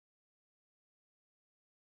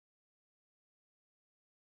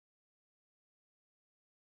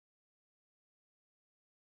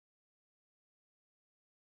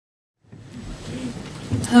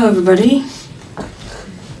Hello, everybody.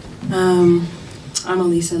 I'm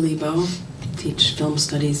Alisa Lebow, teach film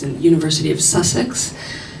studies at University of Sussex,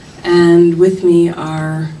 and with me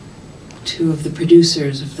are two of the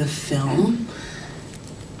producers of the film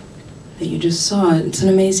that you just saw. It's an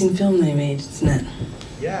amazing film they made, isn't it?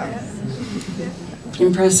 Yeah.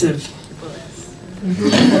 Impressive.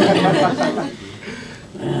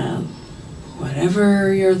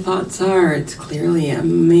 Whatever your thoughts are, it's clearly a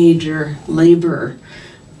major labor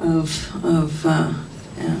of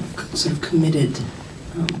sort of committed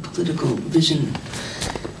political vision.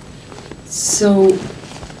 So,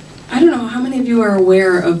 I don't know, how many of you are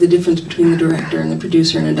aware of the difference between the director and the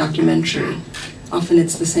producer in a documentary? Often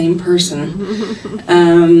it's the same person.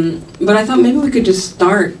 But I thought maybe we could just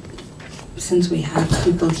start, since we have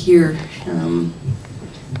people here who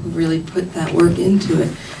really put that work into it,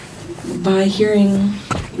 by hearing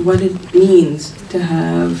what it means to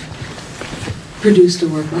have produced a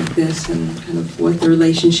work like this and kind of what the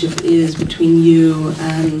relationship is between you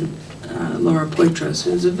and Laura Poitras,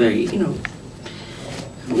 who's a very,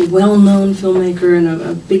 well-known filmmaker and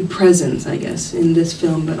a big presence, I guess, in this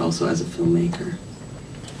film, but also as a filmmaker.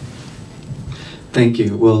 Thank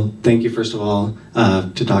you. Well, thank you first of all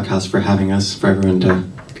to DocHouse for having us, for everyone to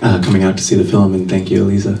coming out to see the film, and thank you,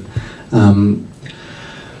 Alisa.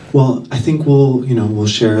 Well, I think we'll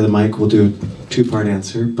share the mic. We'll do a two-part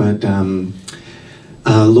answer, but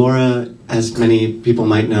Laura, as many people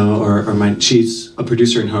might know, she's a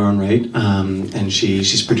producer in her own right, and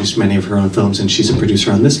she's produced many of her own films, and she's a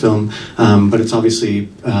producer on this film. But it's obviously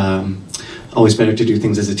always better to do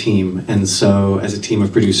things as a team, and so as a team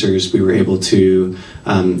of producers, we were able to.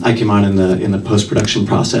 I came on in the post-production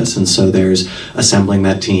process, and so there's assembling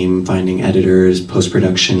that team, finding editors,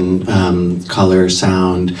 post-production, color,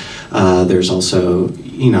 sound. There's also,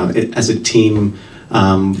 as a team,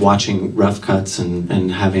 watching rough cuts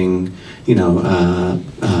and having,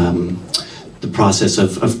 the process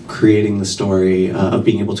of creating the story, of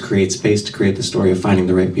being able to create space to create the story, of finding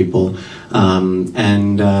the right people, and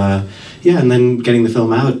then getting the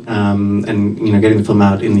film out, getting the film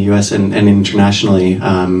out in the U.S. and internationally,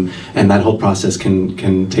 and that whole process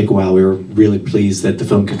can take a while. We were really pleased that the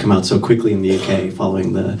film could come out so quickly in the UK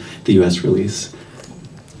following the U.S. release.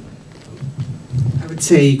 I would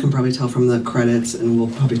say you can probably tell from the credits, and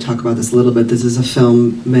we'll probably talk about this a little bit, this is a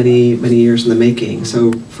film many years in the making.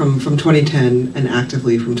 So from 2010 and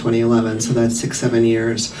actively from 2011, so that's 6-7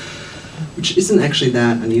 years. Which isn't actually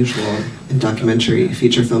that unusual in documentary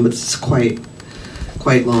feature film, but it's quite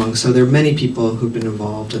long. So there are many people who've been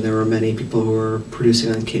involved, and there were many people who were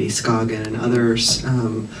producing on Katie Scoggin and others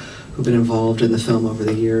who've been involved in the film over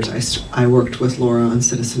the years. I worked with Laura on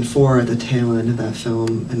Citizenfour at the tail end of that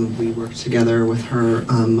film, and we worked together with her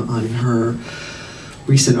on her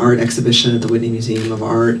recent art exhibition at the Whitney Museum of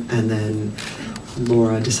Art, and then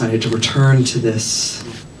Laura decided to return to this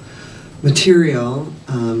material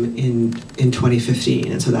in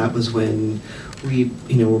 2015, and so that was when we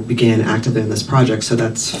began actively on this project. So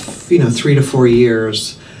that's 3 to 4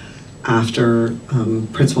 years after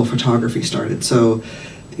principal photography started. So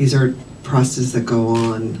these are processes that go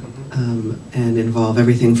on and involve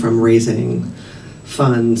everything from raising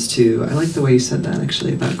funds to, I like the way you said that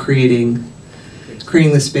actually, about creating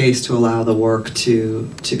the space to allow the work to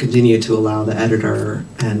continue, to allow the editor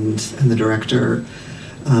and the director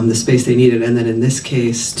the space they needed, and then in this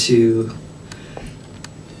case to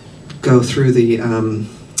go through the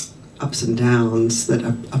ups and downs that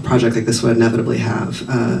a project like this would inevitably have.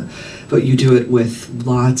 But you do it with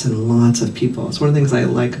lots and lots of people. It's one of the things I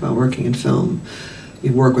like about working in film.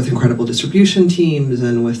 You work with incredible distribution teams,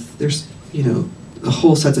 and there's a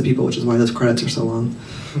whole sets of people, which is why those credits are so long.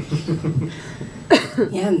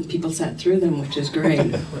 Yeah, and people sat through them, which is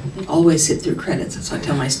great. Always sit through credits, that's what I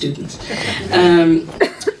tell my students.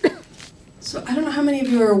 So I don't know how many of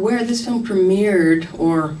you are aware this film premiered,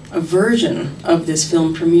 or a version of this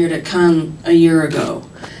film premiered at Cannes a year ago.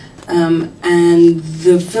 And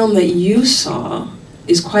the film that you saw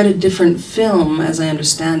is quite a different film, as I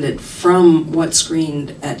understand it, from what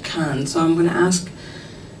screened at Cannes. So I'm going to ask,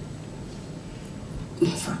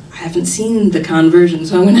 I haven't seen the Cannes version,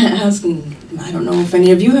 so I'm going to ask, and I don't know if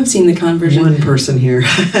any of you have seen the Cannes version. One person here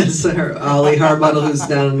has Ollie Harbuttle, who's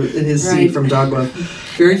down in his seat from Dogwell.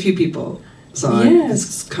 Very few people saw it.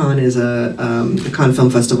 Yes. Cannes is the Cannes Film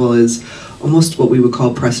Festival is almost what we would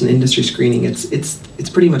call press and industry screening. It's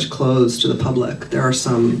pretty much closed to the public. There are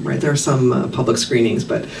some public screenings,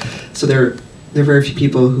 but so there are very few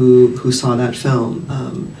people who saw that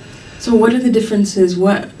film. So what are the differences?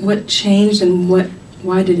 What changed, and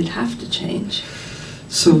why did it have to change?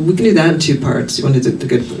 So we can do that in two parts. You wanted to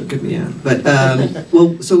give me out, but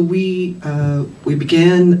well, so we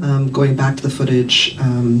began going back to the footage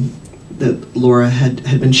that Laura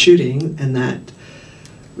had been shooting, and that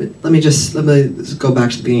let me go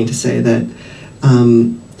back to the beginning to say that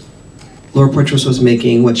Laura Poitras was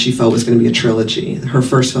making what she felt was going to be a trilogy. Her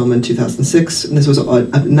first film in 2006, and this was a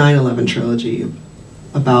 9/11 trilogy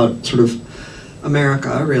about sort of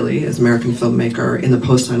America, really, as American filmmaker in the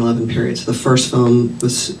post-9/11 period. So the first film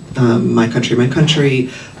was My Country, My Country,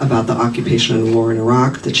 about the occupation and war in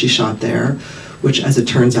Iraq that she shot there, which, as it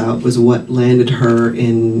turns out, was what landed her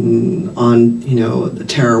on the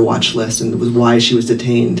terror watch list, and it was why she was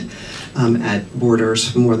detained at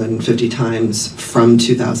borders more than 50 times from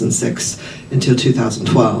 2006 until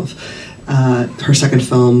 2012. Her second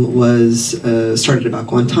film was started about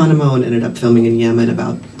Guantanamo and ended up filming in Yemen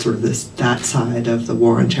about sort of that side of the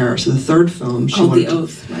war on terror. So the third film, called The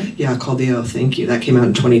Oath, right? Yeah, called The Oath. Thank you. That came out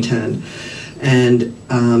in 2010, and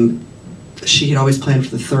she had always planned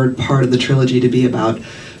for the third part of the trilogy to be about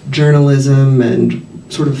journalism and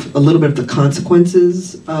sort of a little bit of the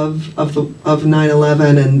consequences of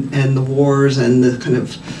 9/11 and the wars and the kind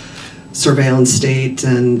of surveillance state,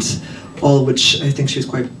 and all of which I think she was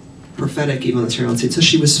quite prophetic even on the surveillance state. So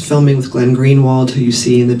she was filming with Glenn Greenwald, who you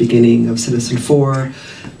see in the beginning of Citizenfour,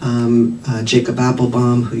 Jacob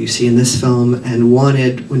Appelbaum, who you see in this film, and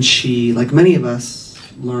wanted, when she, like many of us,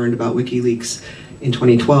 learned about WikiLeaks in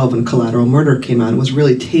 2012 when Collateral Murder came out, was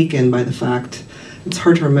really taken by the fact, it's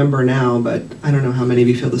hard to remember now, but I don't know how many of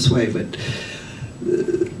you feel this way, but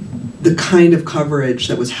the kind of coverage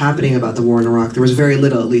that was happening about the war in Iraq, there was very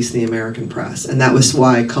little, at least in the American press, and that was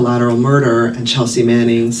why Collateral Murder and Chelsea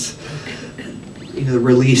Manning's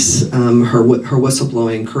release, her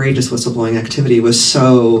whistleblowing, courageous whistleblowing activity was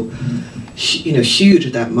so huge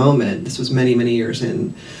at that moment. This was many, many years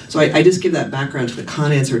in. So I just give that background to the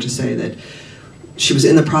con answer to say that she was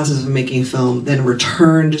in the process of making a film, then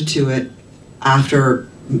returned to it after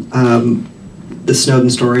the Snowden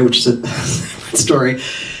story, which is a story,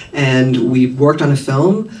 and we worked on a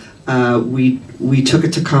film. We took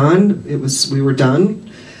it to Cannes. We were done.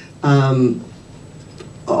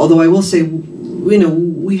 Although I will say,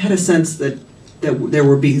 we had a sense that there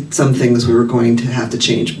would be some things we were going to have to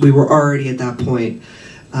change. We were already at that point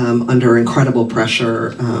under incredible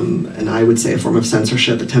pressure, and I would say a form of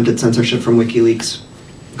censorship, attempted censorship from WikiLeaks,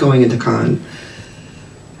 going into Cannes.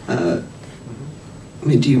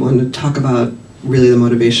 Do you want to talk about really the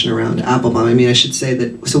motivation around Appelbaum? I should say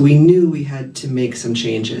that, so we knew we had to make some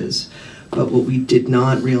changes, but what we did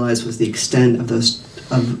not realize was the extent of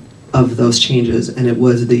those changes, and it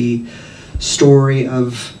was the story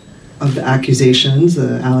of the accusations,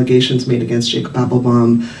 the allegations made against Jacob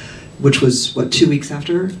Appelbaum, which was, 2 weeks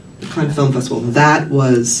after the Cannes Film Festival. That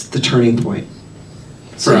was the turning point.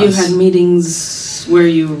 So you had meetings where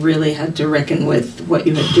you really had to reckon with what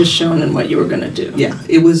you had just shown and what you were going to do. Yeah,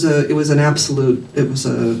 it was a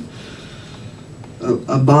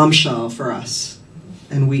bombshell for us,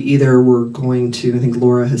 and we either were going to, I think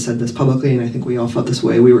Laura has said this publicly, and I think we all felt this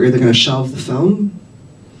way, we were either going to shelve the film.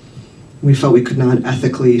 We felt we could not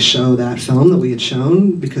ethically show that film that we had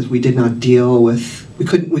shown because we did not deal with, we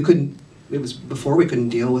couldn't, it was before we couldn't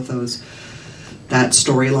deal with that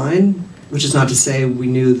storyline, which is not to say we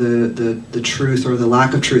knew the truth or the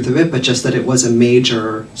lack of truth of it, but just that it was a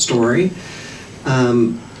major story,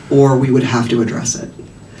 or we would have to address it.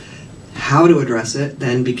 How to address it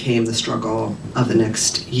then became the struggle of the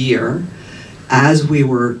next year as we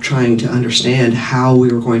were trying to understand how we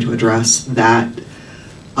were going to address that,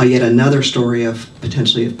 yet another story of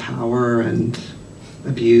potentially of power and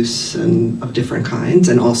abuse and of different kinds,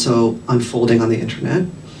 and also unfolding on the internet.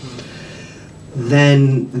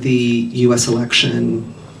 Then the US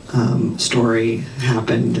election story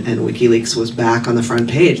happened, and WikiLeaks was back on the front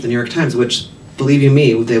page, the New York Times, which, believe you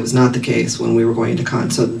me, that was not the case when we were going to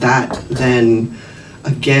Cannes. So that then,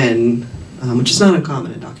 again, which is not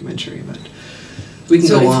uncommon in documentary, but we can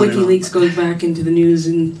go on. So if WikiLeaks goes back into the news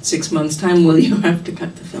in 6 months' time, will you have to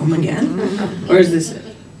cut the film again? Or is this it?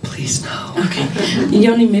 Please no. Okay.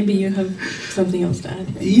 Yoni, maybe you have something else to add.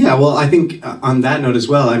 Yeah, well, I think on that note as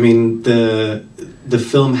well, the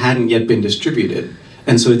film hadn't yet been distributed.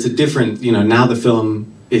 And so it's a different, now the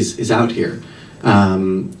film is out here.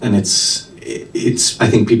 And it's I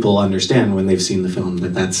think people understand when they've seen the film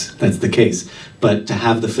that's the case. But to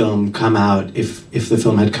have the film come out, if the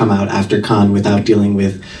film had come out after Cannes without dealing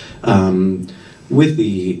with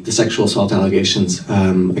the sexual assault allegations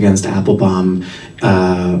against Appelbaum,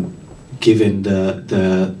 given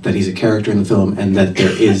that he's a character in the film and that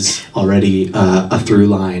there is already a through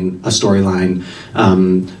line, a storyline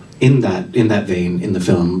in that vein in the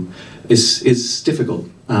film is difficult.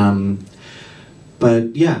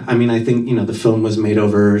 But yeah, I mean, I think, you know, the film was made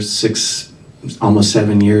over almost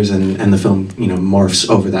 7 years, and the film, you know, morphs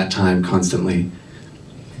over that time constantly.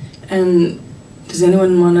 And does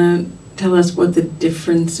anyone want to tell us what the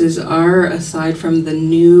differences are aside from the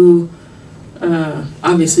new?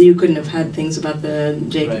 Obviously, you couldn't have had things about the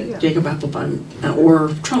Jacob Appelbaum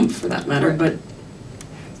or Trump, for that matter, but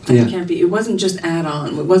it can't be. It wasn't just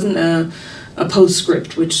add-on. It wasn't a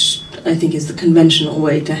postscript, which I think is the conventional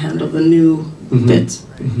way to handle the new bits.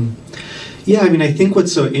 Yeah, I mean, I think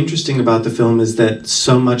what's so interesting about the film is that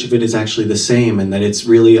so much of it is actually the same, and that it's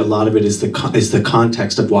really, a lot of it is the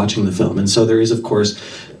context of watching the film. And so there is, of course,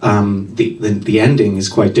 the ending is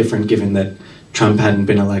quite different, given that Trump hadn't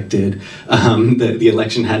been elected, the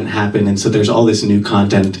election hadn't happened, and so there's all this new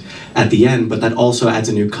content at the end, but that also adds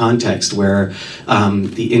a new context where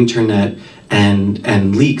the internet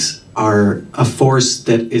and leaks are a force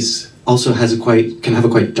that also can have a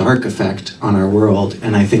quite dark effect on our world.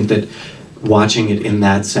 And I think that watching it in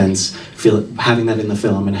that sense, having that in the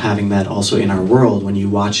film and having that also in our world, when you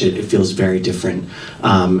watch it, it feels very different.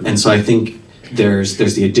 And so I think there's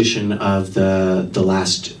the addition of the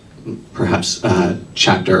last, perhaps,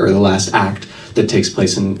 chapter, or the last act that takes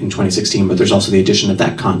place in 2016, but there's also the addition of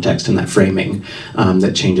that context and that framing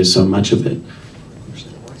that changes so much of it.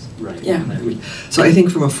 Yeah. So I think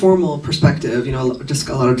from a formal perspective, you know, just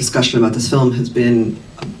a lot of discussion about this film has been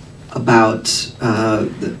about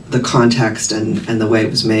the context and the way it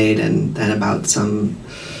was made, and about some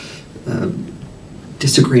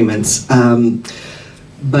disagreements.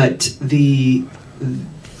 But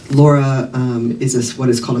Laura is what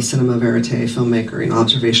is called a cinema verite filmmaker, an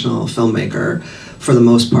observational filmmaker, for the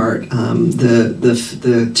most part.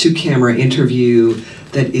 The two-camera interview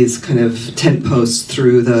that is kind of tent posts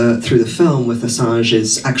through the film with Assange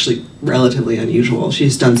is actually relatively unusual.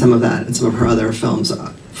 She's done some of that in some of her other films,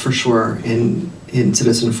 for sure, in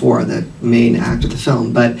Citizenfour, the main act of the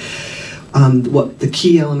film. But what the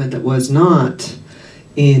key element that was not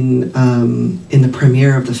in the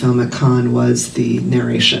premiere of the film at Cannes was the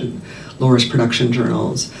narration, Laura's production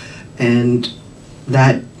journals, and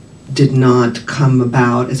that did not come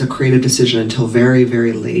about as a creative decision until very,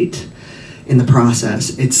 very late in the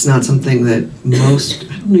process. It's not something that most,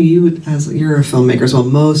 I don't know, you're a filmmaker as well,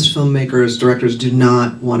 most filmmakers, directors do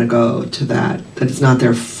not want to go to that. That it's not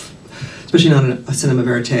their, especially not a cinema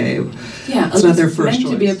verite. Yeah, it's not their first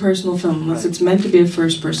choice. It's meant to be a personal film, unless it's meant to be a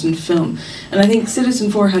first-person film. And I think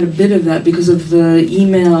Citizenfour had a bit of that because of the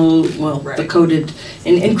email, the coded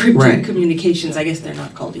and encrypted communications, I guess they're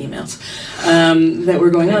not called emails, that were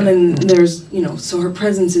going on. And there's, you know, so her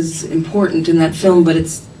presence is important in that film, but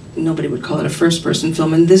nobody would call it a first-person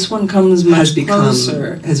film, and this one comes much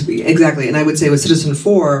closer. Exactly, and I would say with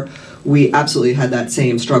Citizenfour, we absolutely had that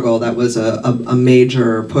same struggle. That was a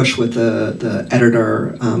major push with the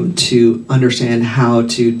editor to understand how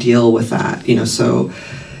to deal with that. You know, so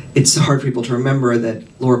it's hard for people to remember that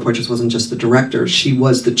Laura Poitras wasn't just the director; she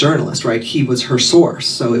was the journalist, right? He was her source,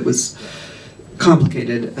 so it was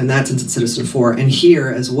complicated in that sense at Citizenfour. And here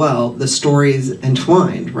as well, the stories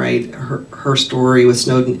entwined, right? Her story with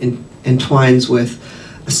Snowden entwines with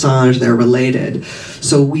Assange, they're related.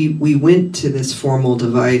 So we went to this formal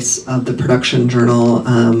device of the production journal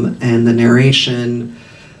and the narration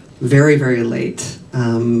very, very late.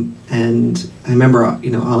 And I remember, you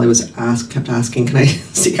know, Ollie kept asking, can I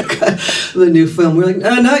see the new film? We're like,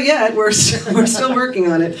 no, not yet, we're still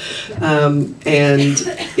working on it.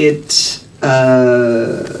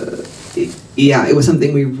 It was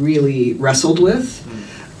something we really wrestled with,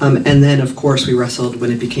 and then of course we wrestled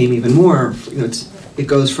when it became even more. You know, it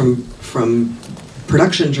goes from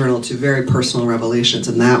production journal to very personal revelations,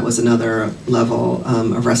 and that was another level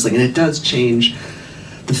of wrestling, and it does change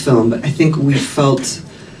the film. But I think we felt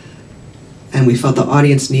the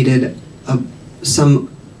audience needed some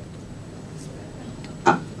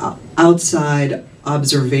outside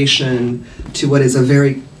observation to what is a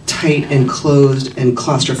very tight and closed and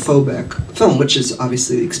claustrophobic film, which is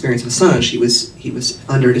obviously the experience of Assange. He was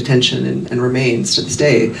under detention and remains to this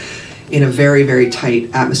day in a very, very tight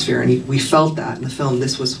atmosphere, and we felt that in the film.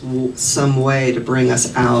 This was some way to bring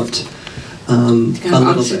us out to kind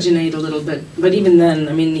of oxygenate a little bit. But even then,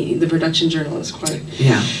 I mean, the production journal is quite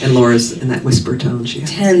and Laura's in that whisper tone. She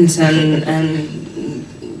tense and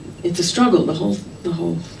it's a struggle. The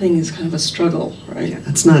whole thing is kind of a struggle, right? Yeah,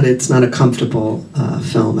 it's not a comfortable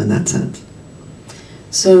film in that sense.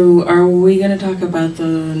 So, are we going to talk about the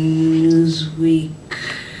Newsweek?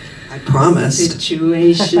 I promised.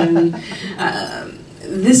 Situation.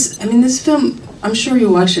 This film. I'm sure you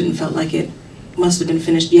watched it and felt like it must have been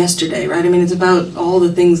finished yesterday, right? I mean, it's about all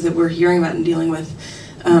the things that we're hearing about and dealing with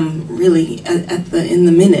really in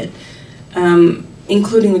the minute,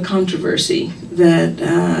 including the controversy that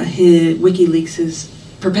WikiLeaks is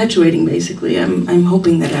perpetuating, basically. I'm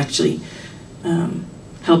hoping that actually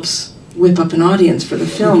helps whip up an audience for the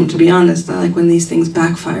film, to be honest. I like when these things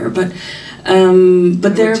backfire, but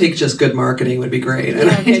would take just good marketing would be great.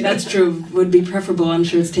 Yeah, okay, that's true. Would be preferable. I'm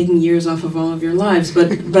sure it's taking years off of all of your lives, but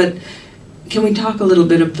can we talk a little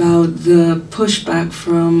bit about the pushback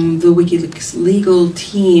from the WikiLeaks legal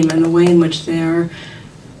team and the way in which they're,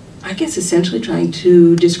 I guess, essentially trying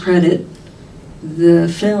to discredit the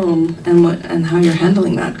film and how you're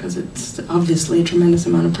handling that, because it's obviously a tremendous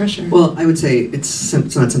amount of pressure. Well, I would say it's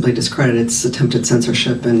not simply discredit, it's attempted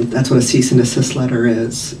censorship, and that's what a cease and desist letter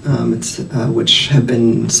is, which have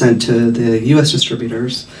been sent to the U.S.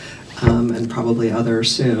 distributors and probably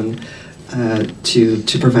others soon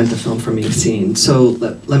to prevent the film from being seen. So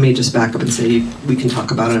let me just back up and say we can talk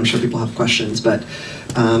about it. I'm sure people have questions, but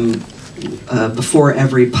before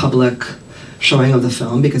every public showing of the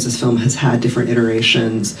film, because this film has had different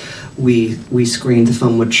iterations, we screened the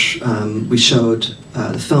film, which we showed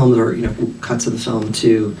the film, or cuts of the film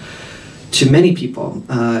to many people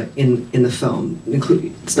in the film.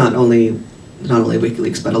 It's not only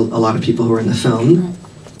WikiLeaks, but a lot of people who were in the film,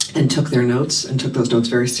 and took their notes and took those notes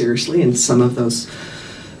very seriously. And some of those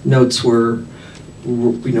notes were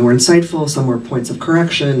insightful. Some were points of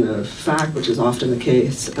correction, of fact, which is often the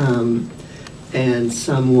case. And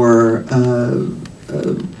some were,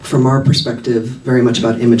 from our perspective, very much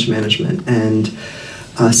about image management. And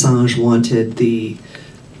Assange wanted the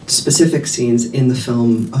specific scenes in the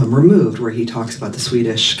film removed, where he talks about the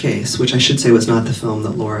Swedish case, which I should say was not the film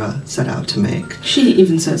that Laura set out to make. She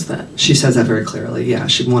even says that. She says that very clearly, yeah.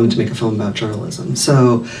 She wanted to make a film about journalism.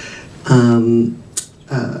 So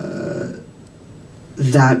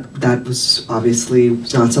that was obviously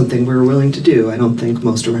not something we were willing to do. I don't think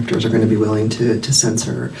most directors are going to be willing to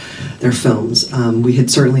censor their films. We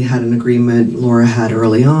had certainly had an agreement Laura had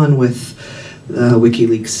early on with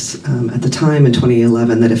WikiLeaks at the time in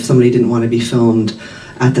 2011 that if somebody didn't want to be filmed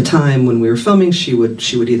at the time when we were filming, she would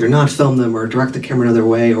either not film them or direct the camera another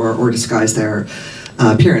way or disguise their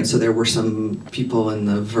appearance. So there were some people in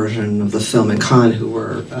the version of the film in Cannes who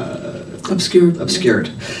were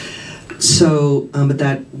obscured. So, but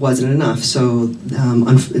that wasn't enough. So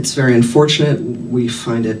it's very unfortunate. We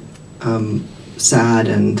find it sad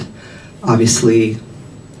and obviously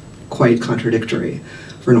quite contradictory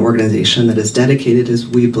for an organization that is dedicated, as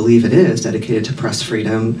we believe it is, dedicated to press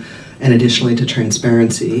freedom and additionally to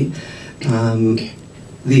transparency.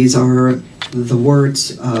 These are the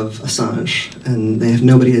words of Assange, and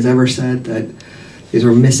nobody has ever said that these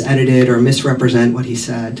were misedited or misrepresent what he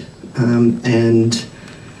said. And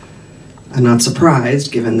I'm not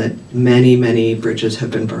surprised, given that many, many bridges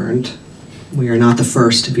have been burned. We are not the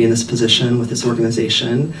first to be in this position with this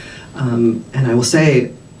organization. And I will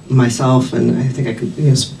say, myself, and I think I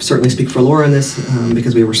can certainly speak for Laura on this,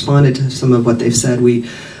 because we responded to some of what they've said. We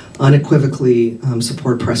unequivocally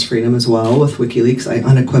support press freedom as well with WikiLeaks. I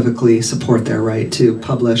unequivocally support their right to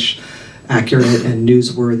publish accurate and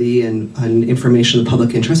newsworthy and information of the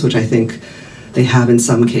public interest, which I think they have in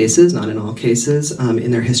some cases, not in all cases,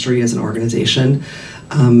 in their history as an organization.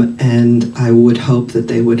 And I would hope that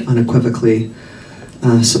they would unequivocally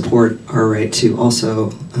support our right to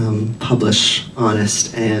also publish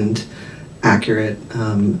honest and accurate,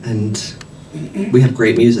 and we have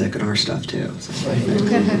great music in our stuff too. So.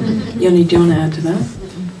 Yoni, do you want to add to that?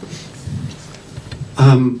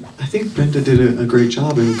 I think Brenda did a great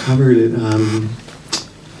job and covered it.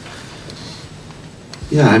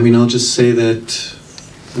 Yeah, I mean, I'll just say that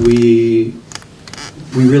we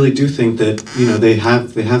really do think that they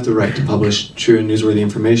have the right to publish true and newsworthy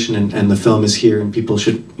information, and the film is here, and people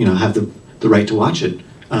should have the right to watch it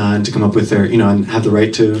and to come up with their and have the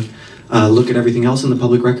right to look at everything else in the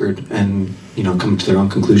public record and come to their own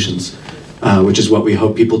conclusions, which is what we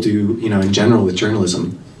hope people do in general with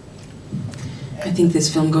journalism. I think this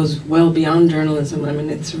film goes well beyond journalism. I mean,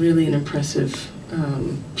 it's really an impressive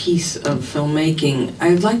piece of filmmaking.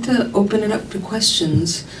 I'd like to open it up to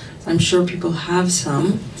questions. I'm sure people have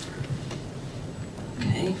some.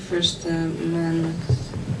 Okay, first man.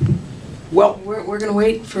 Well, we're going to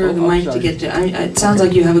wait for the mic to get to. It sounds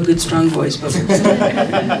like you have a good, strong voice, but.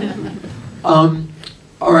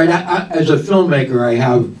 All right. As a filmmaker, I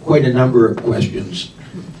have quite a number of questions.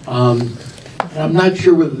 I'm not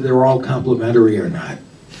sure whether they're all complimentary or not,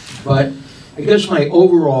 but I guess my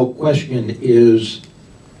overall question is,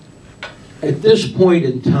 at this point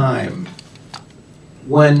in time,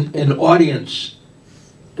 when an audience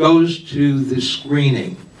goes to the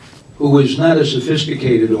screening, who is not a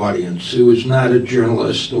sophisticated audience, who is not a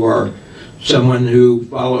journalist or someone who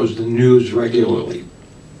follows the news regularly,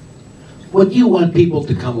 what do you want people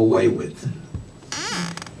to come away with?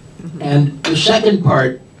 And the second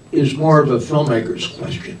part is more of a filmmaker's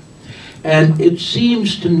question. And it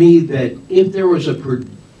seems to me that if there was a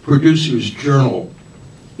producer's journal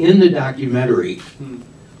in the documentary,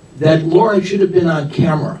 that Laura should have been on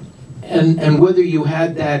camera, and whether you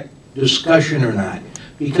had that discussion or not.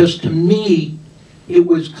 Because to me, it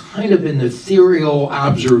was kind of an ethereal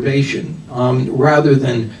observation, rather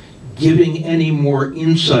than giving any more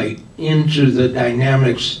insight into the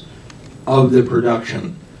dynamics of the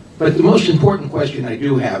production. But the most important question I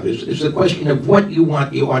do have is the question of what you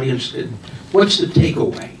want the audience to, what's the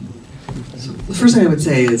takeaway? So the first thing I would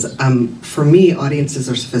say is, for me, audiences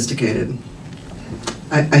are sophisticated.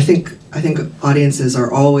 I think audiences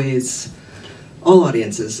are always, all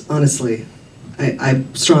audiences, honestly, I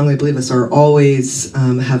strongly believe this, are always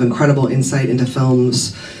have incredible insight into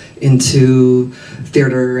films, into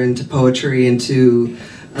theater, into poetry, into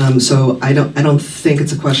so I don't think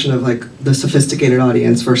it's a question of like the sophisticated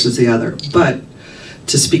audience versus the other. But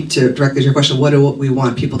to speak directly to your question, what do we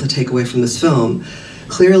want people to take away from this film?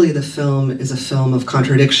 Clearly, the film is a film of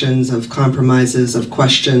contradictions, of compromises, of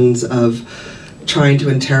questions, of trying to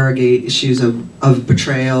interrogate issues of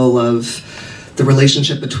betrayal, of the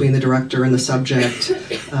relationship between the director and the subject,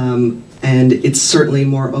 and it's certainly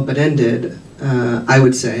more open-ended, I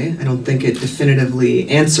would say. I don't think it definitively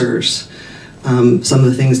answers some of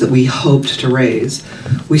the things that we hoped to raise.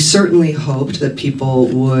 We certainly hoped that people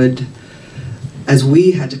would, as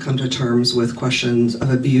we had to come to terms with questions of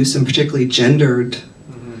abuse, and particularly gendered,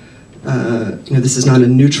 this is not a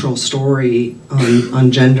neutral story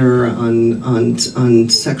on gender, on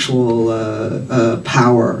sexual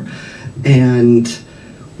power. And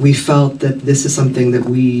we felt that this is something that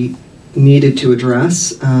we needed to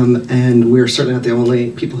address, and we're certainly not the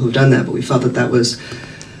only people who've done that, but we felt that that was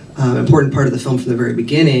an important part of the film from the very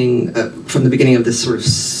beginning, from the beginning of this sort of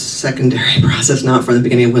secondary process, not from the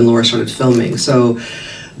beginning of when Laura started filming. So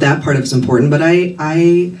that part of it's important, but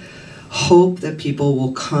I hope that people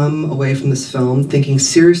will come away from this film thinking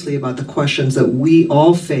seriously about the questions that we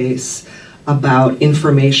all face about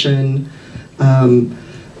information,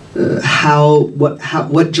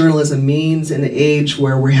 what journalism means in an age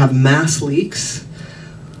where we have mass leaks,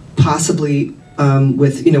 possibly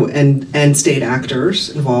with and state actors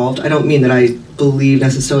involved. I don't mean that I believe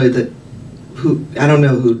necessarily that I don't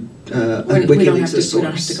know who WikiLeaks is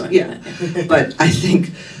source. Yeah, but I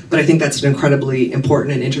think that's an incredibly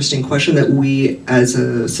important and interesting question that we as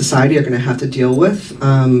a society are going to have to deal with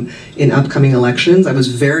in upcoming elections. I was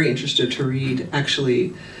very interested to read,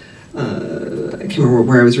 actually, I can't remember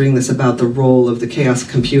where I was reading this, about the role of the Chaos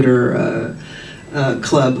Computer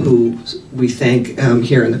Club, who we thank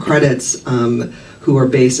here in the credits, who are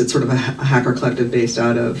based, it's sort of a hacker collective based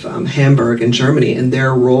out of Hamburg in Germany, and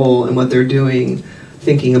their role and what they're doing,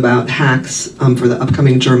 thinking about hacks for the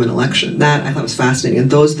upcoming German election. That I thought was fascinating, and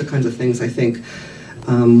those are the kinds of things I think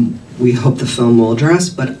we hope the film will address,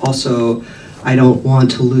 but also I don't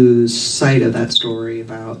want to lose sight of that story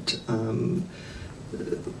about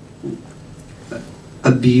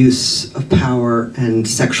abuse of power and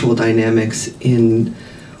sexual dynamics in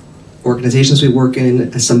organizations we work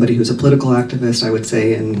in. As somebody who's a political activist, I would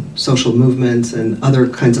say in social movements and other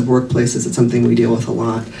kinds of workplaces, it's something we deal with a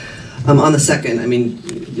lot. On the second, I mean,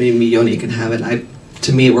 maybe Yoni can have it.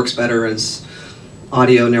 To me, it works better as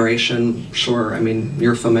audio narration. Sure, I mean,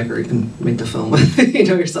 you're a filmmaker, you can make the film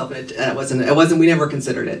yourself. It wasn't. We never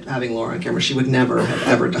considered it having Laura on camera. She would never have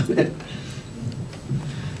ever done it.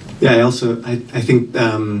 Yeah, I think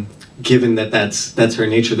given that that's her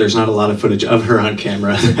nature, there's not a lot of footage of her on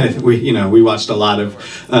camera. we watched a lot of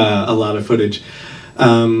footage.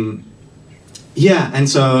 Yeah, and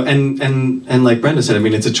so and like Brenda said, I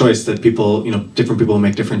mean, it's a choice that people, different people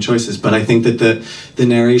make different choices. But I think that the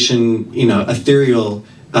narration, ethereal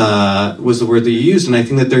was the word that you used, and I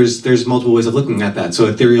think that there's multiple ways of looking at that. So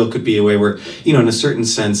ethereal could be a way where, in a certain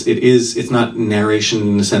sense, it's not narration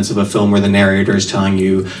in the sense of a film where the narrator is telling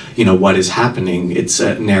you, what is happening. It's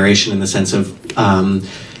a narration in the sense of,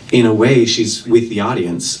 in a way, she's with the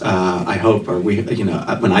audience. I hope, or we,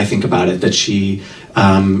 when I think about it, that she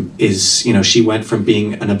is, she went from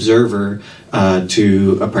being an observer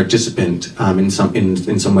to a participant in some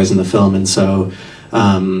ways in the film, and so,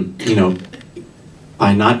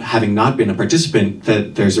 by having not been a participant,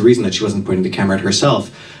 that there's a reason that she wasn't pointing the camera at herself,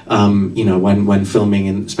 when filming,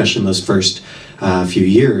 and especially in those first few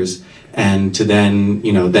years, and to then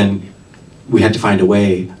we had to find a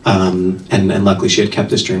way, and luckily she had kept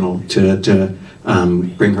this journal to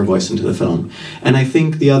bring her voice into the film. And I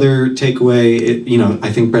think the other takeaway,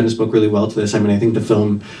 I think Brenda spoke really well to this. I mean, I think the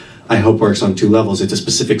film, I hope, works on two levels. It's a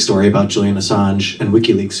specific story about Julian Assange and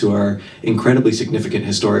WikiLeaks, who are incredibly significant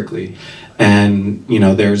historically. And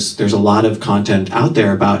there's a lot of content out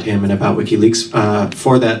there about him and about WikiLeaks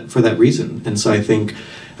for that reason. And so I think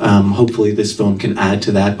hopefully this film can add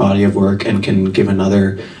to that body of work and can give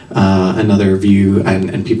another view,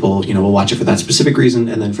 and people will watch it for that specific reason,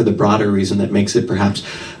 and then for the broader reason that makes it perhaps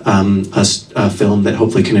a film that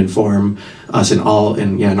hopefully can inform us in all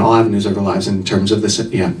avenues of our lives in terms of this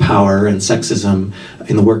power and sexism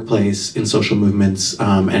in the workplace, in social movements,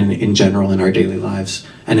 and in general in our daily lives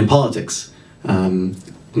and in politics,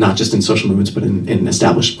 not just in social movements but in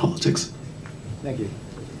established politics. Thank you.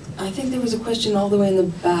 I think there was a question all the way in the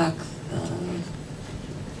back.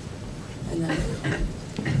 And then...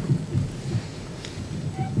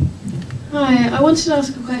 Hi, I wanted to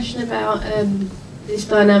ask a question about this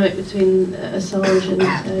dynamic between Assange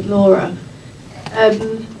and Laura.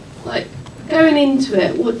 Like, going into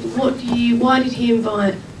it, why did he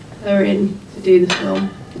invite her in to do the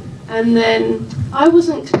film? And then I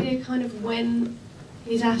wasn't clear kind of when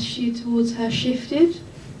his attitude towards her shifted.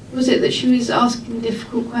 Was it that she was asking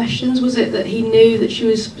difficult questions? Was it that he knew that she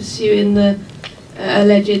was pursuing the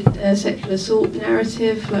alleged sexual assault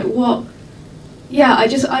narrative? Like what? Yeah, I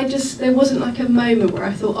just, there wasn't like a moment where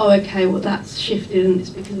I thought, oh, okay, well that's shifted and it's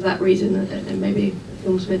because of that reason, and maybe the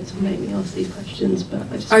film's meant to make me ask these questions, but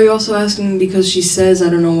I just... Are you also asking because she says, I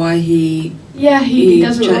don't know why he... Yeah, he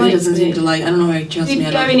doesn't like he doesn't seem to like, I don't know why he trusts me.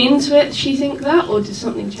 Did going into it, she think that, or did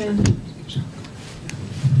something change?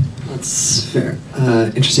 That's fair.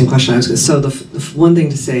 Interesting question. So the one thing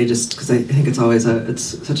to say, just because I think it's always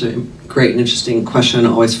it's such a great and interesting question,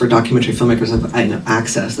 always for documentary filmmakers of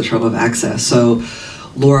access, the trouble of access. So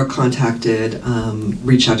Laura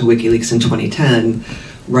reached out to WikiLeaks in 2010,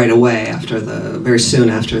 right away very soon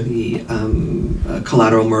after the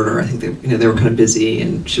collateral murder. I think they were kind of busy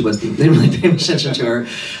and they didn't really pay much attention to her.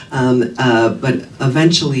 But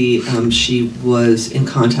eventually she was in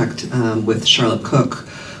contact with Charlotte Cook,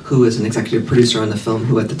 who was an executive producer on the film,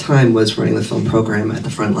 who at the time was running the film program at the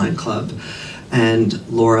Frontline Club. And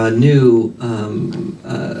Laura knew,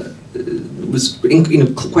 was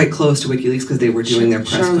quite close to WikiLeaks because they were doing their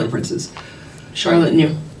press conferences. Charlotte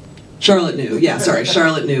knew, yeah, sorry,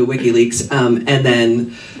 Charlotte knew WikiLeaks, and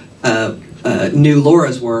then knew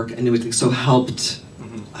Laura's work and knew WikiLeaks, so helped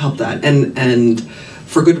that. And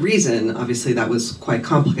for good reason, obviously that was quite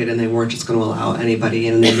complicated and they weren't just going to allow anybody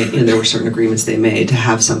in, and there were certain agreements they made to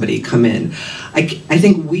have somebody come in. I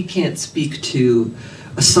think we can't speak to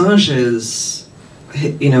Assange's,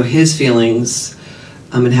 his feelings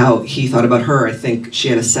and how he thought about her. I think she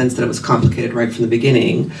had a sense that it was complicated right from the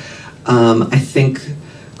beginning. I think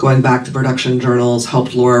going back to production journals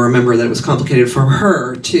helped Laura remember that it was complicated for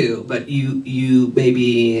her too, but you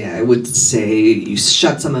maybe, I would say, you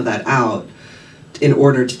shut some of that out in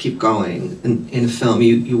order to keep going in film.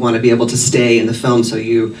 You want to be able to stay in the film, so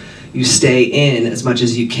you stay in as much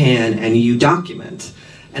as you can and you document.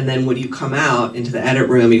 And then when you come out into the edit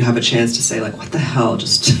room, you have a chance to say, like, what the hell,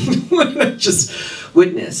 just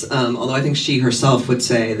witness. Although I think she herself would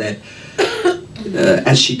say that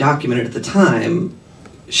as she documented at the time,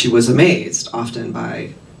 she was amazed often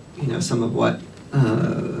by, some of what,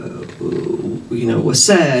 was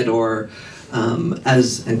said, or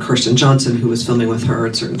and Kirsten Johnson, who was filming with her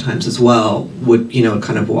at certain times as well, would,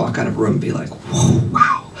 kind of walk out of a room and be like, whoa,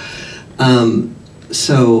 wow.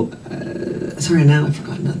 Sorry, now I've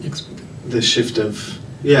forgotten that next one. The shift of,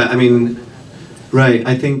 right,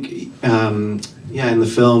 I think, in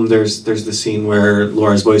the film there's the scene where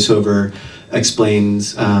Laura's voiceover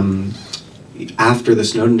explains, after the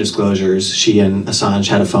Snowden disclosures, she and Assange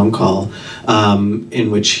had a phone call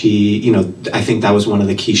in which he, I think that was one of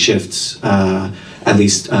the key shifts, at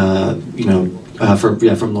least,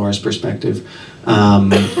 from Laura's perspective.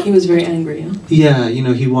 he was very angry. Huh? Yeah,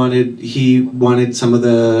 he wanted some of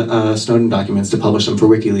the Snowden documents to publish them for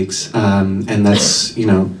WikiLeaks, and that's,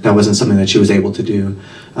 that wasn't something that she was able to do,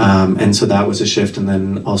 and so that was a shift. And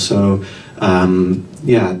then also,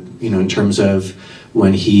 in terms of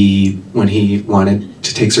when he wanted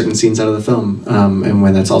to take certain scenes out of the film, and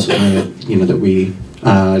when that's also something that that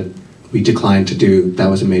we declined to do, that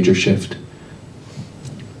was a major shift.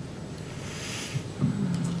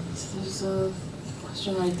 So there's a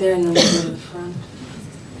question right there, and then we'll go to the front.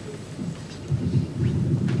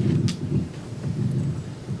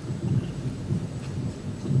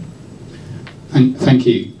 Thank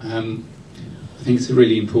you. I think it's a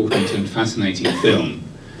really important and fascinating film.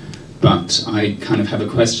 but I kind of have a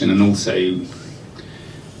question, and also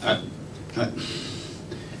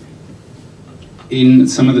in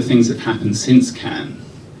some of the things that have happened since Cannes,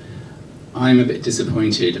 I'm a bit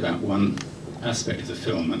disappointed about one aspect of the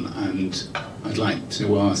film, and I'd like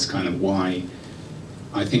to ask kind of why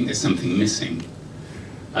I think there's something missing,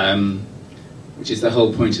 which is the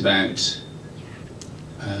whole point about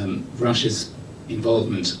Russia's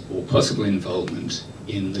involvement or possible involvement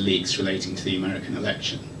in the leaks relating to the American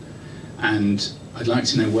election. And I'd like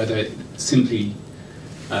to know whether simply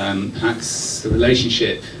perhaps the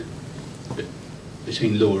relationship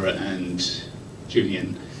between Laura and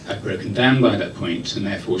Julian had broken down by that point, and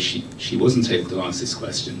therefore she wasn't able to ask this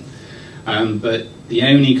question. But the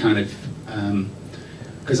only kind of,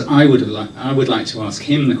 because I would like to ask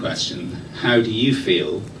him the question, how do you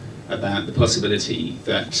feel about the possibility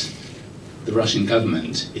that the Russian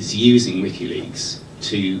government is using WikiLeaks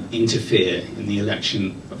to interfere in the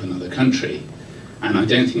election of another country? And I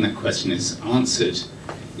don't think that question is answered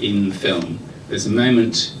in the film. There's a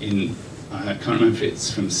moment in, I can't remember if it's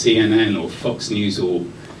from CNN or Fox News or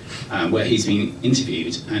where he's been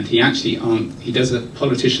interviewed, and he actually he does a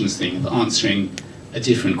politician's thing of answering a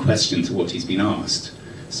different question to what he's been asked.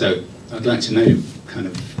 So I'd like to know kind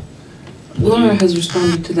of. Laura has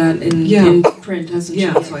responded to that in print, hasn't she?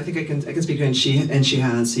 Yeah, so I think I can speak to it, and she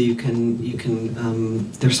has. So you can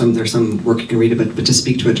there's some work you can read about, but to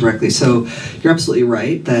speak to it directly. So you're absolutely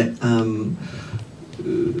right that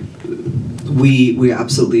we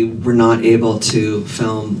absolutely were not able to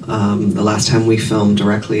film. The last time we filmed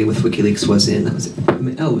directly with WikiLeaks was it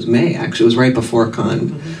was May, actually. It was right before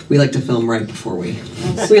Cannes. Mm-hmm. We like to film right before we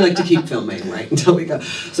like to keep filming right until we go.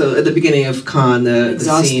 So at the beginning of Cannes, the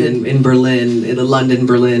scene in Berlin, in the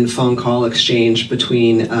London-Berlin phone call exchange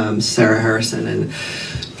between Sarah Harrison and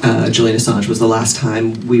Julian Assange was the last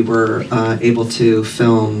time we were able to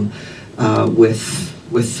film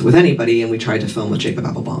with anybody, and we tried to film with Jacob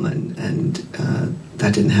Appelbaum, and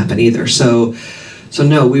that didn't happen either. So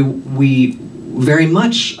no, we very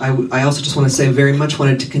much. I also just want to say very much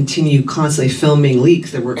wanted to continue constantly filming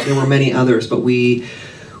leaks. There were many others, but we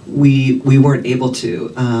weren't able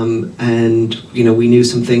to, and we knew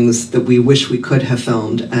some things that we wish we could have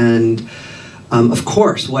filmed, and. Of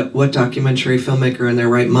course, what documentary filmmaker in their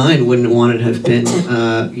right mind wouldn't want to have been,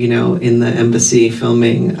 in the embassy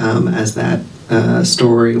filming as that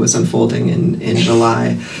story was unfolding in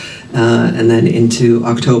July and then into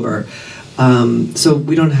October. So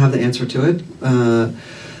we don't have the answer to it.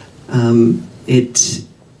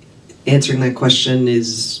 Answering that question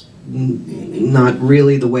is not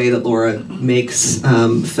really the way that Laura makes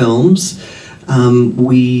films.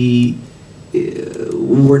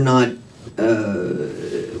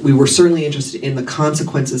 We were certainly interested in the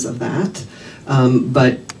consequences of that,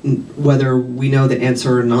 but whether we know the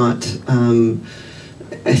answer or not,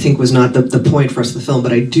 I think was not the point for us in the film.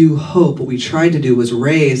 But I do hope what we tried to do was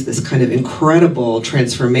raise this kind of incredible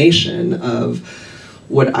transformation of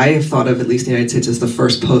what I have thought of, at least in the United States, as the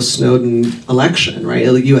first post-Snowden election, right?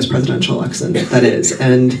 A U.S. presidential election, that is,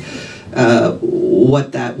 and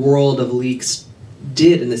what that world of leaks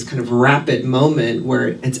did in this kind of rapid moment where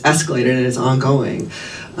it's escalated and it's ongoing.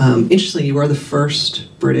 Interestingly, you are the first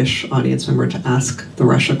British audience member to ask the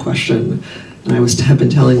Russia question, and I have been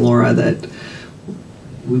telling Laura that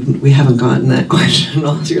we haven't gotten that question.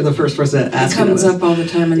 Also, you're the first person to ask it. It comes up all the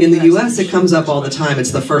time in the US. It comes up all the time.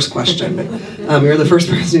 It's the first question. You're the first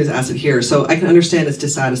person who's asked it here, so I can understand it's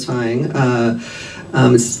dissatisfying.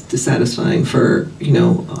 It's dissatisfying for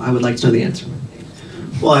I would like to know the answer.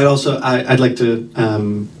 Well, I'd like to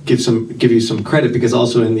give you some credit, because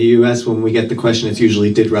also in the U.S. when we get the question, it's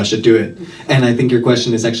usually, did Russia do it? And I think your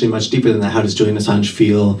question is actually much deeper than that. How does Julian Assange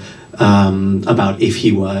feel about if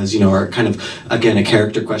he was, or kind of, again, a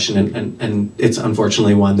character question, and it's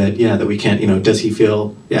unfortunately one that we can't, does he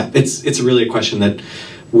feel? It's really a question that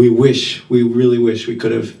we really wish we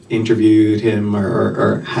could have interviewed him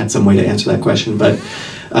or had some way to answer that question, but.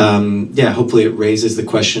 Hopefully it raises the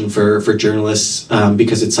question for journalists,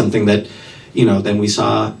 because it's something that, then we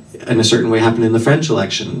saw in a certain way happen in the French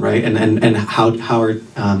election, right? And how are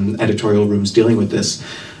editorial rooms dealing with this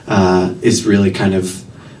is really kind of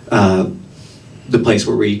the place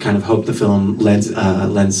where we kind of hope the film lends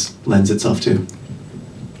itself to.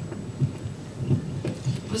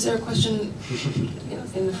 Was there a question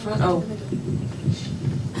in the front? Oh.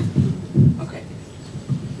 Okay.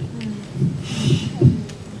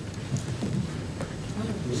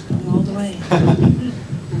 All the way.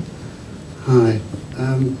 Hi.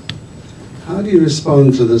 How do you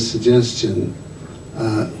respond to the suggestion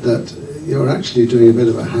that you're actually doing a bit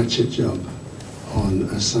of a hatchet job on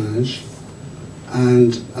Assange,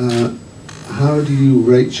 And how do you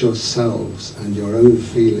rate yourselves and your own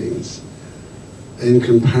feelings in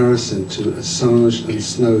comparison to Assange and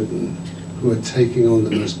Snowden, who are taking on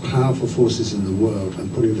the most powerful forces in the world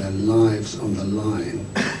and putting their lives on the line?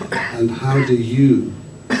 And how do you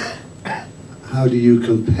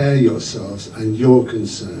compare yourselves and your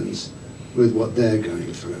concerns with what they're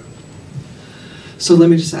going through? So let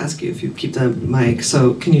me just ask you, if you keep the mic,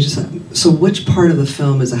 so can you just, so which part of the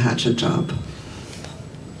film is a hatchet job?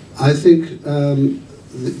 I think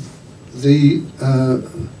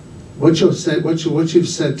what you've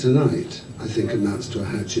said tonight, I think amounts to a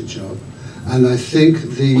hatchet job, and I think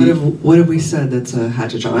what have we said that's a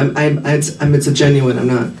hatchet job? It's a genuine.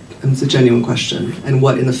 It's a genuine question. And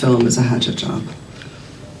what in the film is a hatchet job?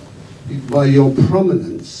 By your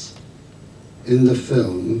prominence in the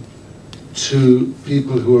film to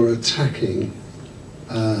people who are attacking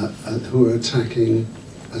Assange,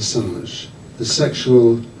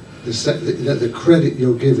 the credit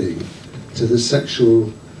you're giving to the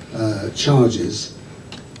sexual charges,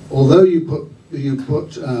 although you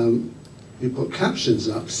put captions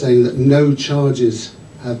up saying that no charges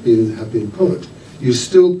have been put, you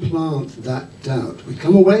still plant that doubt. We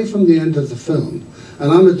come away from the end of the film,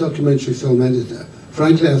 and I'm a documentary film editor.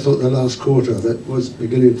 Frankly, I thought the last quarter of it was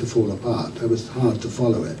beginning to fall apart. It was hard to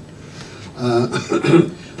follow it.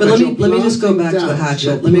 But let me just go back to the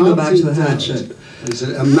hatchet. Let me go back to the hatchet. It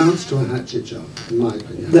amounts to a hatchet job, in my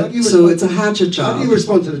opinion. So it's a hatchet job. How do you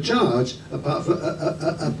respond to the charge apart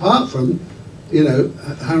from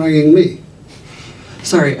haranguing me?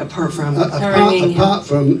 Sorry, apart from apart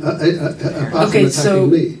from attacking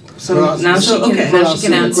me. So now she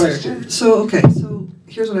can answer. So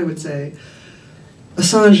here's what I would say.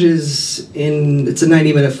 Assange is it's a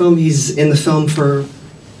 90-minute film. He's in the film for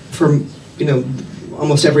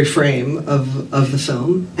almost every frame of the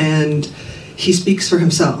film, and he speaks for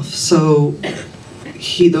himself. So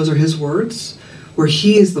those are his words, where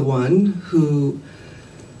he is the one who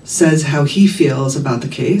says how he feels about the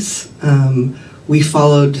case. We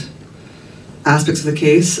followed aspects of the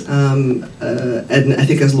case, and I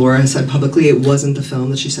think, as Laura has said publicly, it wasn't the film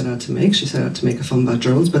that she set out to make. She set out to make a film about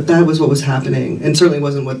journalists, but that was what was happening, and certainly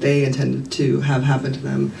wasn't what they intended to have happen to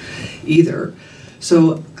them either.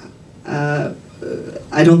 So I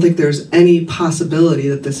don't think there's any possibility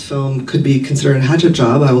that this film could be considered a hatchet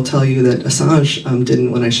job. I will tell you that Assange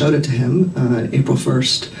didn't when I showed it to him April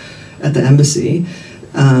 1st at the embassy.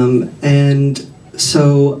 And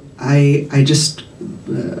so I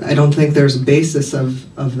don't think there's a basis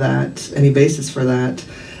of that, any basis for that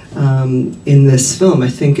in this film. I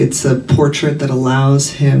think it's a portrait that allows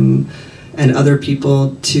him and other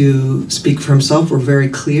people to speak for himself. We're very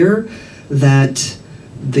clear that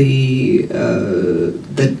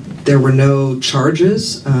that there were no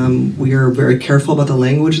charges. We are very careful about the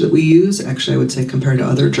language that we use. Actually, I would say compared to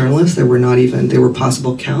other journalists, there were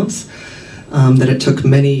possible counts. That it took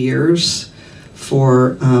many years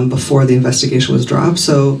before the investigation was dropped.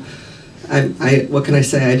 So, what can I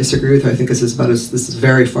say? I disagree with her. I think this is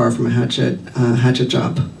very far from a hatchet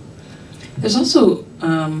job. There's also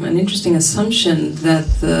an interesting assumption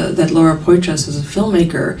that Laura Poitras, as a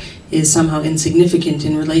filmmaker, is somehow insignificant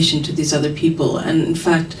in relation to these other people. And in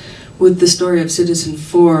fact, with the story of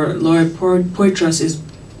Citizenfour, Laura Poitras is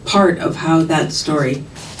part of how that story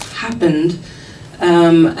happened.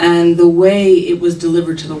 And the way it was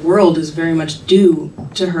delivered to the world is very much due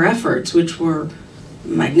to her efforts, which were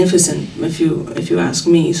magnificent, if you ask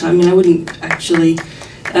me. So I mean, I wouldn't actually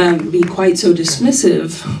be quite so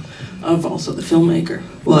dismissive of also the filmmaker.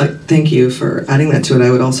 Well, thank you for adding that to it. I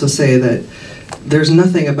would also say that there's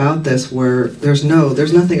nothing about this where there's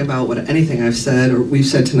nothing about anything I've said or we've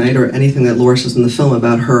said tonight or anything that Laura says in the film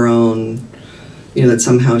about her own, that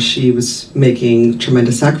somehow she was making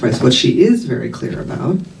tremendous sacrifice. What she is very clear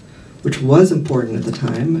about, which was important at the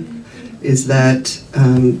time, is that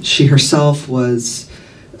she herself was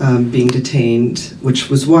being detained, which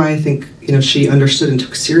was why I think she understood and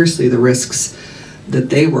took seriously the risks that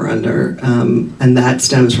they were under, and that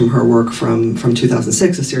stems from her work from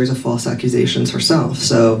 2006, a series of false accusations herself.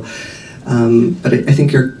 So, but I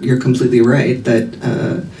think you're completely right that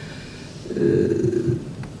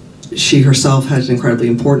she herself had an incredibly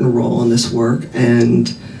important role in this work,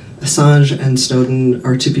 and Assange and Snowden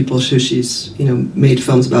are two people who she's made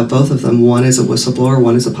films about, both of them. One is a whistleblower,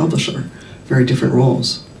 one is a publisher. Very different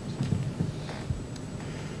roles.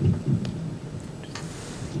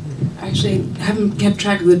 Actually, I haven't kept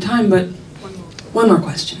track of the time, but one more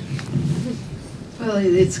question. Well,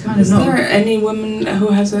 it's kind of Is there any woman who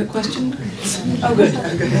has a question? Oh, good.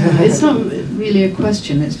 It's not really a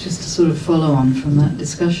question. It's just a sort of follow-on from that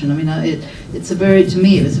discussion. I mean, it's a very, to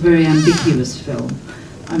me, it was a very ambiguous film.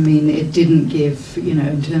 I mean, it didn't give, you know,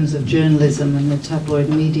 in terms of journalism and the tabloid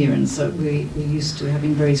media and so, we're used to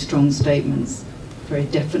having very strong statements, very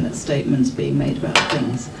definite statements being made about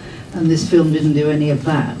things. And this film didn't do any of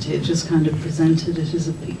that. It just kind of presented it as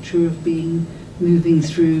a picture of moving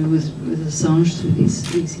through with Assange through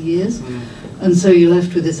these years. And so you're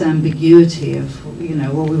left with this ambiguity of, you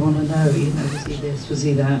know, well, we want to know, you know, was he this, was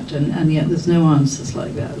he that? And yet there's no answers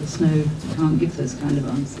like that. There's no, you can't give those kind of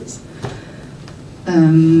answers.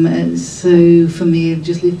 And so for me, it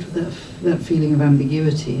just lived with that feeling of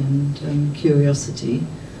ambiguity and curiosity.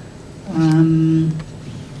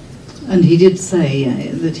 And he did say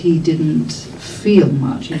that he didn't feel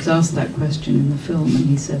much. He was asked that question in the film, and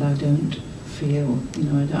he said, "I don't feel, you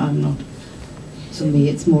know, I'm not." For me,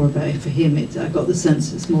 it's more about. For him, I got the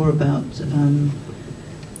sense it's more about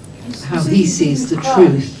how he sees the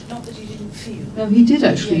truth. Not that he didn't feel. No, he did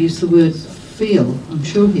actually use the word feel. I'm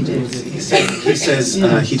sure he did. He says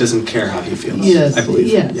Yes. He doesn't care how he feels. Yes, I believe.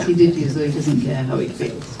 yes, Yeah. he did use that he doesn't care how he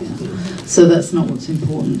feels. Yeah. So that's not what's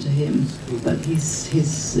important to him, but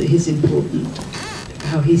his important,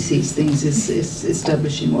 how he sees things is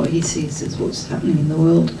establishing what he sees is what's happening in the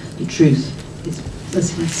world, the truth,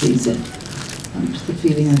 as he sees it. That's the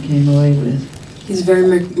feeling I came away with. He's a very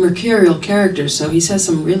mercurial character, so he says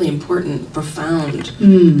some really important, profound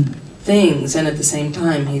things, and at the same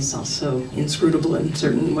time, he's also inscrutable in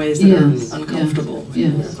certain ways that Yes, are uncomfortable. Yeah.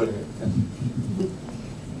 Yes. But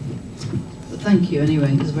thank you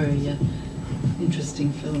anyway. It was a very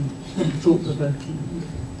interesting film, thought-provoking.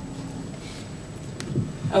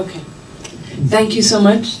 Okay. Thank you so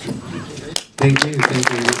much. Thank you. Thank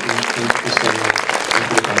you.